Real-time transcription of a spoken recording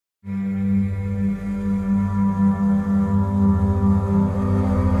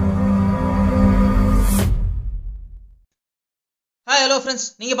friends,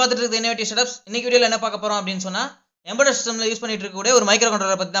 நீங்க பார்த்துட்டு இருக்கிறது innovative setups. இன்னைக்கு வீடியோல என்ன பார்க்க போறோம் அப்படினு சொன்னா embedded systemல யூஸ் பண்ணிட்டு இருக்கக்கூடிய ஒரு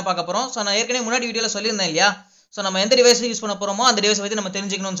microcontroller பத்தி தான் பார்க்க போறோம். சோ நான் ஏற்கனவே முன்னாடி வீடியோல சொல்லியிருந்தேன் இல்லையா? சோ நம்ம எந்த டிவைஸ் யூஸ் பண்ண போறோமோ அந்த டிவைஸ் பத்தி நம்ம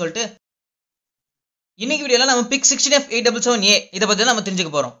தெரிஞ்சுக்கணும்னு சொல்லிட்டு இன்னைக்கு வீடியோல நம்ம PIC 16F877A இத பத்தி நம்ம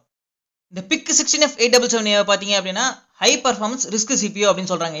தெரிஞ்சுக்க போறோம். இந்த PIC 16F877A பாத்தீங்க அப்படினா high performance RISC CPU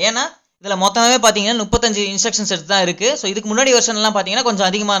அப்படினு சொல்றாங்க. ஏன்னா இதுல மொத்தமாவே பாத்தீங்கன்னா 35 இன்ஸ்ட்ரக்ஷன் செட்ஸ் தான் இருக்கு. சோ இதுக்கு முன்னாடி வெர்ஷன் எல்லாம் பாத்தீங்கன்னா கொஞ்சம்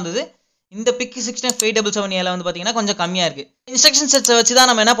அதிகமா இருந்தது. இந்த PIC 16F877A ல வந்து பாத்தீங்கன்னா கொஞ்சம் கம்மியா இருக்கு. இன்ஸ்ட்ரக்ஷன் செட்ஸ் வச்சு தான்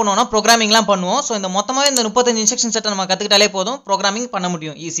நம்ம என்ன பண்ணுவோம்னா ப்ரோகிராமிங்லாம் பண்ணுவோம். சோ இந்த மொத்தமாவே இந்த 35 இன்ஸ்ட்ரக்ஷன் செட்டை நம்ம கத்துக்கிட்டாலே போதும் ப்ரோகிராமிங் பண்ண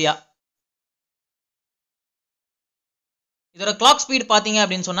முடியும் ஈஸியா. இதோட கிளாக் ஸ்பீட் பாத்தீங்க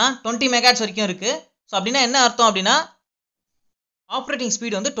அப்படினு சொன்னா 20 மெகாஹெர்ட்ஸ் வரைக்கும் இருக்கு. சோ அப்படினா என்ன அர்த்தம் அப்படினா ஆப்பரேட்டிங்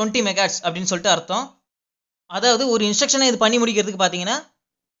ஸ்பீட் வந்து 20 மெகாஹெர்ட்ஸ் அப்படினு சொல்லிட்டு அர்த்தம். அதாவது ஒரு இன்ஸ்ட்ரக்ஷனை இது பண்ணி முடிக்கிறதுக்கு பாத்தீங்கன்னா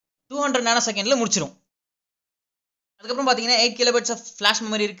 200 நானோ செகண்ட்ல முடிச்சிரும். அதுக்கு அப்புறம் பாத்தீங்கன்னா 8 கிலோபைட்ஸ் ஆஃப் ஃபிளாஷ்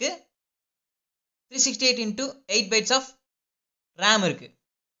மெமரி இருக்கு. 368 into 8 bytes of RAM இருக்கு.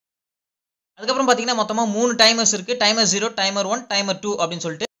 அதுக்கு அப்புறம் பாத்தீங்கன்னா மொத்தமா 3 டைமர்ஸ் இருக்கு. டைமர் 0, டைமர் 1, டைமர் 2 அப்படினு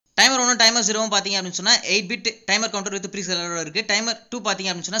சொல்லிட்டு டைமர் 1 டைமர் 0 பாத்தீங்க அப்படினு சொன்னா 8 பிட் டைமர் கவுண்டர் வித் ப்ரீசெட்டரோட இருக்கு. டைமர் 2 பாத்தீங்க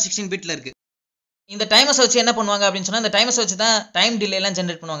அப்படினு சொன்னா 16 பிட்ல இருக்கு. இந்த டைமர்ஸ் வச்சு என்ன பண்ணுவாங்க அப்படினு சொன்னா இந்த டைமர்ஸ் வச்சு தான் டைம் டிலே எல்லாம்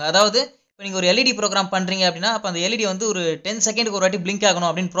ஜெனரேட் பண்ணுவாங்க. அதாவது இப்போ நீங்க ஒரு LED ப்ரோகிராம் பண்றீங்க அப்படினா அப்ப அந்த LED வந்து ஒரு 10 செகண்டுக்கு ஒரு வாட்டி blink ஆகணும்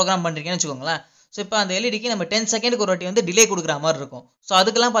அப்படினு ப்ரோகிராம் பண்றீங்கன்னு வெச்சுக்கோங்களேன். சோ இப்போ அந்த LEDக்கு நம்ம 10 செகண்டுக்கு ஒரு வாட்டி வந்து டிலே கொடுக்குற மாதிரி இருக்கும். சோ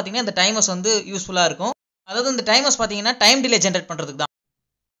அதுக்கெல்லாம் பாத்தீங்கன்னா இந்த டைமர்ஸ் வந்து யூஸ்ஃபுல்லா இருக்கும். அதாவது இந்த டைமர்ஸ் பாத்தீங்கன்னா டைம் டிலே ஜெனரேட் பண்றதுக்கு தான்.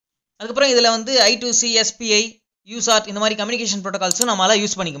 அதுக்கு அப்புறம் இதுல வந்து I2C, SPI, UART இந்த மாதிரி கம்யூனிகேஷன் புரோட்டோகால்ஸ் நம்மால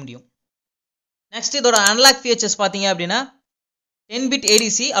யூஸ் பண்ணிக்க முடியும். நெக்ஸ்ட் இதோட அனலாக் ஃபீச்சர்ஸ் பாத்தீங்க அப்படினா 10 பிட்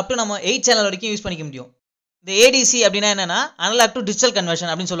ADC அப் டு நம்ம 8 சேனல் வரைக்கும் யூஸ் பண்ணிக்க முடியும். இந்த ADC அப்படினா என்னன்னா அனலாக் டு டிஜிட்டல்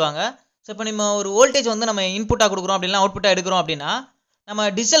கன்வர்ஷன் அப்படினு சொல்லுவாங்க. சோ இப்போ நம்ம ஒரு வோல்டேஜ் வந்து நம்ம இன்புட்டா கொடுக்குறோம் அப்படினா அவுட்புட்டா எடுக்கிறோம் அப்படினா நம்ம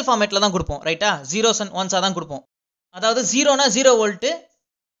டிஜிட்டல் ஃபார்மேட்ல தான் கொடுப்போம். ரைட்டா? zeros and ones தான் கொடுப்போம். அதாவது 0 னா 0 வோல்ட்,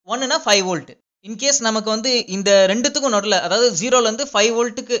 1 னா 5 வோல்ட். இன் கேஸ் நமக்கு வந்து இந்த ரெண்டுத்துக்கும் நடுவுல அதாவது 0 ல இருந்து 5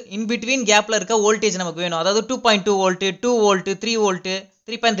 வோல்ட்டுக்கு இன் பிட்வீன் கேப்ல இருக்க வோல்டேஜ் நமக்கு வேணும். அதாவது 2.2 வோல்ட், 2 வோல்ட், 3 வோல்ட்,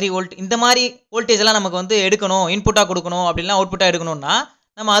 3.3 வோல்ட் இந்த மாதிரி வோல்டேஜ் எல்லாம் நமக்கு வந்து எடுக்கணும், இன்புட்டா கொடுக்கணும் அப்படினா அவுட்புட்டா எடுக்கணும்னா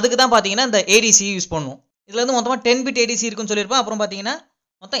நம்ம அதுக்கு தான் பாத்தீங்கன்னா இந்த ADC யூஸ் பண்ணுவோம். இதுல வந்து மொத்தமா 10 பிட் ADC இருக்குன்னு சொல்லிருப்பேன். அப்புறம் பாத்தீங்கன்னா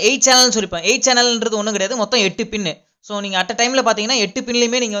மொத்தம் 8 சேனல்னு சொல்லிருப்பேன். 8 சேனல்ன்றது ஒண்ணும் கிடையாது, மொத்தம் 8 பின். சோ நீங்க அட் டைம்ல பாத்தீங்கன்னா 8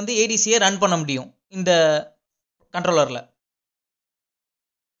 பின்லயுமே நீங்க வந்து ADC-யை ரன் பண்ண முடியும் இந்த கண்ட்ரோலர்ல.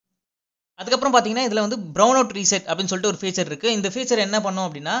 அதுக்கு அப்புறம் பாத்தீங்கன்னா இதுல வந்து ப்ரௌன் அவுட் ரீசெட் அப்படினு சொல்லிட்டு ஒரு ஃபீச்சர் இருக்கு. இந்த ஃபீச்சர் என்ன பண்ணும்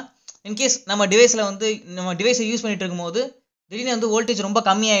அப்படினா இன் கேஸ் நம்ம டிவைஸ்ல வந்து நம்ம டிவைஸை யூஸ் பண்ணிட்டு இருக்கும்போது திடீர்னு வந்து வோல்டேஜ் ரொம்ப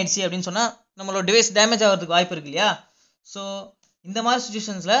கம்மி ஆயிடுச்சு அப்படினு சொன்னா நம்மளோட டிவைஸ் டேமேஜ் ஆகிறதுக்கு வாய்ப்பு இருக்கு இல்லையா? சோ இந்த மாதிரி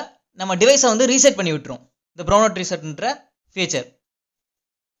சிச்சுவேஷன்ஸ்ல நம்ம டிவைஸை வந்து ரீசெட் பண்ணி விட்டுரும் இந்த ப்ரௌன் அவுட் ரீசெட்ன்ற ஃபீச்சர்.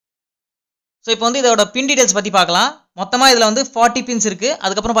 சோ இப்போ வந்து இதோட பின் டீடைல்ஸ் பத்தி பார்க்கலாம். மொத்தமா இதுல வந்து 40 பின்ஸ் இருக்கு.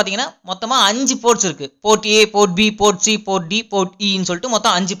 அதுக்கு அப்புறம் பாத்தீங்கன்னா மொத்தமா 5 போர்ட்ஸ் இருக்கு. Board A, board B, board C, board D, board E ன்னு சொல்லிட்டு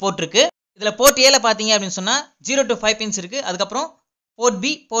மொத்தம் 5 போர்ட் இருக்கு. இதுல போர்ட் A ல பாத்தீங்க அப்படினு சொன்னா 0 to 5 பின்ஸ் இருக்கு. அதுக்கு அப்புறம் board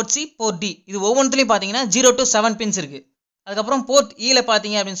B, board C, board D இது ஒவ்வொன்றுலயும் பாத்தீங்கன்னா 0 to 7 பின்ஸ் இருக்கு. அதுக்கு அப்புறம் போர்ட் E ல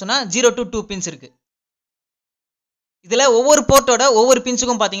பாத்தீங்க அப்படினு சொன்னா 0 to 2 பின்ஸ் இருக்கு. இதுல ஒவ்வொரு போர்ட்டோட ஒவ்வொரு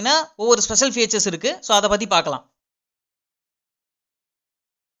பின்ஸுக்கும் பாத்தீங்கன்னா ஒவ்வொரு ஸ்பெஷல் ஃபீச்சர்ஸ் இருக்கு. சோ அத பத்தி பார்க்கலாம்.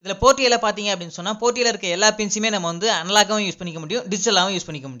 இதுல போர்ட் A ல பாத்தீங்க அப்படினு சொன்னா போர்ட் A ல இருக்க எல்லா பின்ஸுமே நம்ம வந்து அனலாகாவும் யூஸ் பண்ணிக்க முடியும், டிஜிட்டலாவும் யூஸ்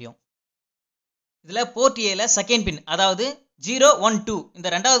பண்ணிக்க முடியும். இதுல போர்ட் A ல செகண்ட் பின் அதாவது 0, 1, 2 இந்த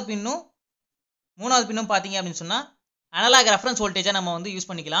ரெண்டாவது பின்னும் மூணாவது பின்னும் பாத்தீங்க அப்படினு சொன்னா அனலாக் ரெஃபரன்ஸ் வோல்டேஜை நம்ம வந்து யூஸ்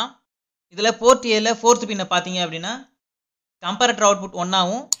பண்ணிக்கலாம். இதுல போர்ட் A ல ஃபோர்த் பின்னை பாத்தீங்க அப்படினா கம்பரேட்டர் அவுட்புட் 1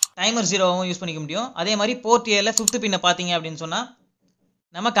 ஆவும் டைமர் 0 ஆவும் யூஸ் பண்ணிக்க முடியும். அதே மாதிரி போர்ட் A ல 5th பின்னை பாத்தீங்க அப்படினு சொன்னா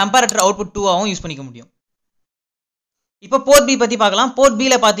நம்ம கம்பரேட்டர் அவுட்புட் 2 ஆவும் யூஸ் பண்ணிக்க முடியும். இப்போ போர்ட் B பத்தி பார்க்கலாம். போர்ட் B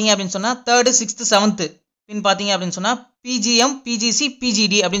ல பாத்தீங்க அப்படினு சொன்னா 3rd, 6th, 7th பின் பாத்தீங்க அப்படினு சொன்னா PGM, PGC,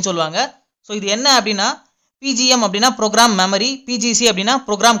 PGD அப்படினு சொல்லுவாங்க. சோ இது என்ன அப்படினா PGM அப்படினா ப்ரோக்ராம் மெமரி, PGC அப்படினா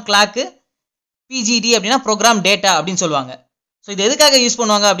ப்ரோக்ராம் கிளாக், PGD அப்படினா ப்ரோக்ராம் டேட்டா அப்படினு சொல்லுவாங்க. சோ இது எதுக்காக யூஸ்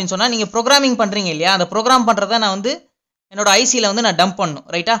பண்ணுவாங்க அப்படினு சொன்னா நீங்க ப்ரோகிராமிங் பண்றீங்க இல்லையா? அந்த ப்ரோகிராம் பண்றதை நான் வந்து என்னோட ஐசில வந்து நான் டம்ப் பண்ணணும்.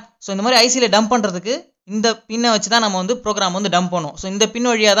 ரைட்டா? சோ இந்த மாதிரி ஐசில டம்ப் பண்றதுக்கு இந்த பின்னை வச்சு தான் நம்ம வந்து ப்ரோகிராம் வந்து டம்ப் பண்ணுவோம். சோ இந்த பின்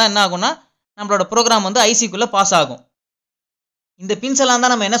வழியா தான் என்ன ஆகும்னா நம்மளோட ப்ரோகிராம் வந்து ஐசிக்குள்ள பாஸ் ஆகும். இந்த பின்ஸ் எல்லாம்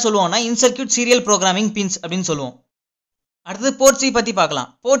தான் நம்ம என்ன சொல்லுவோம்னா இன் சர்க்யூட் சீரியல் ப்ரோகிராமிங் பின்ஸ் அப்படின்னு சொல்லுவோம். அடுத்து போர்ட் C பத்தி பார்க்கலாம்.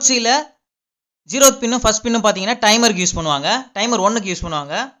 போர்ட் C ல 0th பின்னும் ஃபர்ஸ்ட் பின்னும் பாத்தீங்கன்னா டைமருக்கு யூஸ் பண்ணுவாங்க, டைமர் 1க்கு யூஸ்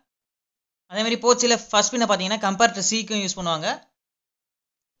பண்ணுவாங்க. அதே மாதிரி போர்ட் C ல ஃபர்ஸ்ட் பின்னை பாத்தீங்கன்னா கம்பேரிட்டர் C-க்கும் யூஸ் பண்ணுவாங்க.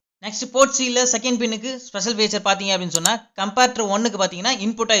 நெக்ஸ்ட் போர்ட் C ல செகண்ட் பின்னுக்கு ஸ்பெஷல் ஃபீச்சர் பாத்தீங்க அப்படின்னு சொன்னா கம்பேரிட்டர் 1க்கு பாத்தீங்கன்னா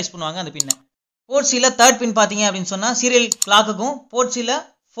இன்புட்டா யூஸ் பண்ணுவாங்க அந்த பின்னை. போர்ட் C ல தேர்ட் பின் பாத்தீங்க அப்படின்னு சொன்னா சீரியல் கிளாக்குக்கும், போர்ட் C ல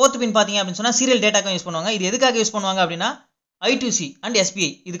ஃபோர்த் பின் பாத்தீங்க அப்படின்னு சொன்னா சீரியல் டேட்டாக்கும் யூஸ் பண்ணுவாங்க. இது எதுக்காக யூஸ் பண்ணுவாங்க அப்படின்னா I2C and SPI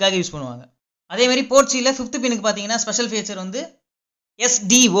இதுக்காக யூஸ் பண்ணுவாங்க. அதே மாதிரி போர்ட் C ல 5th பின்னுக்கு பாத்தீங்கன்னா ஸ்பெஷல் ஃபீச்சர் வந்து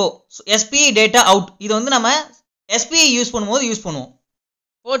SDO, SPI டேட்டா அவுட். இது வந்து நம்ம SPI யூஸ் பண்ணும்போது யூஸ் பண்ணுவோம்.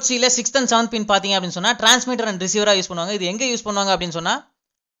 போர்ட் சியில் 6th and 7th பின் பார்த்தீங்க அப்படின்னு சொன்னால் டிரான்ஸ்மிட்டர் அண்ட் ரிசீவராக யூஸ் பண்ணுவாங்க. இது எங்கே யூஸ் பண்ணுவாங்க அப்படின்னு சொன்னால்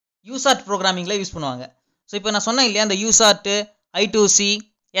யூசார்ட் ப்ரோக்ராமிங்கில் யூஸ் பண்ணுவாங்க. ஸோ இப்போ நான் சொன்னேன் இல்லையா அந்த யூசார்ட்டு I2C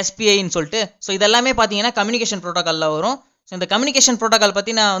SPIன்னு சொல்லிட்டு. ஸோ இதெல்லாமே பார்த்தீங்கன்னா கம்யூனிகேஷன் ப்ரோட்டோக்காலில் வரும். ஸோ இந்த கம்யூனிகேஷன் ப்ரோட்டோக்கால்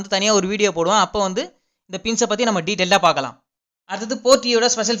பற்றி நான் வந்து தனியாக ஒரு வீடியோ போடுவேன். அப்போ வந்து இந்த பின்ஸை பற்றி நம்ம டீட்டெயிலாக பார்க்கலாம். அடுத்தது போர்ட் ஈயோட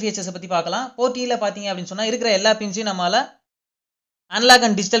ஸ்பெஷல் ஃபீச்சர்ஸை பற்றி பார்க்கலாம். போர்ட் ஈயில் பார்த்தீங்க அப்படின்னு சொன்னால் இருக்கிற எல்லா பின்ஸையும் நம்மளால் அனலாக்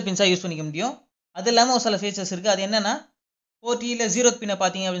அண்ட் டிஜிட்டல் பின்ஸாக யூஸ் பண்ணிக்க முடியும். அது இல்லாமல் ஒரு சில ஃபீச்சர்ஸ் இருக்குது. அது என்னென்னா போர்ட் ஈயில் 0th பின்னை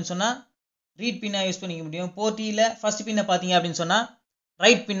பார்த்தீங்க அப்படின்னு சொன்னால் ரீட் பின்னாக யூஸ் பண்ணிக்க முடியும். போர்ட் ஈயில் ஃபஸ்ட் பின்னை பார்த்தீங்க அப்படின்னு சொன்னால்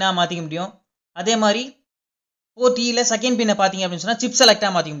ரைட் பின்னாக மாற்றிக்க முடியும். அதே மாதிரி போர்ட் ஈயில் செகண்ட் பின்னை பார்த்தீங்க அப்படின்னு சொன்னால் சிப்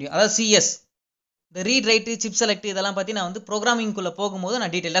செலக்டாக மாற்றிக்க முடியும். அதாவது CS இந்த ரீட் ரைட்டு சிப் செலக்ட் இதெல்லாம் பற்றி நான் வந்து ப்ரோக்ராமிங்குள்ளே போகும்போது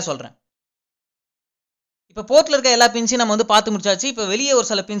நான் டீட்டெயிலாக சொல்கிறேன். இப்போ போர்ட்டில் இருக்க எல்லா பின்ஸையும் நம்ம வந்து பார்த்து முடிச்சாச்சு. இப்போ வெளியே ஒரு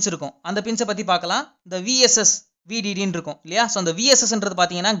சில பின்ஸ் இருக்கும். அந்த பின்ஸை பற்றி பார்க்கலாம். இந்த VSS VDDன்னு இருக்கும் இல்லையா. ஸோ அந்த VSSன்றது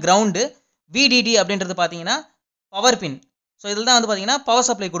பார்த்தீங்கன்னா கிரவுண்டு, VDD அப்படின்றது பார்த்தீங்கன்னா பவர் பின். ஸோ இதில் தான் வந்து பார்த்தீங்கன்னா பவர்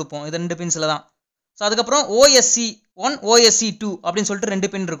சப்ளை கொடுப்போம். இது 2 பின்ஸில் தான். ஸோ அதுக்கப்புறம் OSC1 OSC2 அப்படின்னு சொல்லிட்டு 2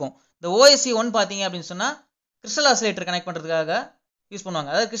 பின் இருக்கும். இந்த OSC1 பார்த்தீங்க அப்படின்னு சொன்னால் கிறிஸ்டல் ஆசிலேட்டர் கனெக்ட் பண்ணுறதுக்காக யூஸ் பண்ணுவாங்க.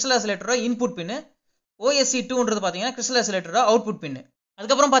 அதாவது கிறிஸ்டல் ஆசிலேட்டரோட இன்புட் பின்னு. OSC2ன்றது பார்த்தீங்கன்னா கிறிஸ்டல் ஆசிலேட்டரோட அவுட்புட் பின்னு.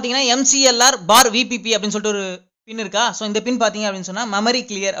 அதுக்கப்புறம் பார்த்தீங்கன்னா MCLR பார் VPP அப்படின்னு சொல்லிட்டு ஒரு பின் இருக்கா. ஸோ இந்த பின் பார்த்தீங்க அப்படின்னு சொன்னால் மெமரி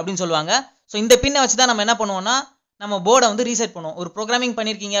கிளியர் அப்படின்னு சொல்லுவாங்க. ஸோ இந்த பின்னை வச்சு தான் நம்ம என்ன பண்ணுவோம்னா நம்ம போர்டை வந்து ரீசெட் பண்ணுவோம். ஒரு ப்ரோக்ராமிங்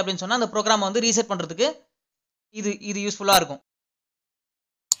பண்ணியிருக்கீங்க அப்படின்னு சொன்னால் அந்த ப்ரோக்ராமை வந்து ரீசெட் பண்ணுறதுக்கு இது யூஸ்ஃபுல்லாக இருக்கும்.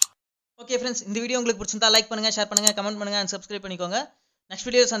 ஓகே ஃப்ரெண்ட்ஸ், இந்த வீடியோ உங்களுக்கு பிடிச்சிருந்தா லைக் பண்ணுங்கள், ஷேர் பண்ணுங்கள், கமெண்ட் பண்ணுங்கள் அண்ட் சப்ஸ்கிரைப் பண்ணிக்கோங்க. நெக்ஸ்ட்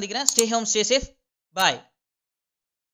வீடியோ சந்திக்கிறேன். ஸ்டே ஹோம், ஸ்டே சேஃப், பாய்.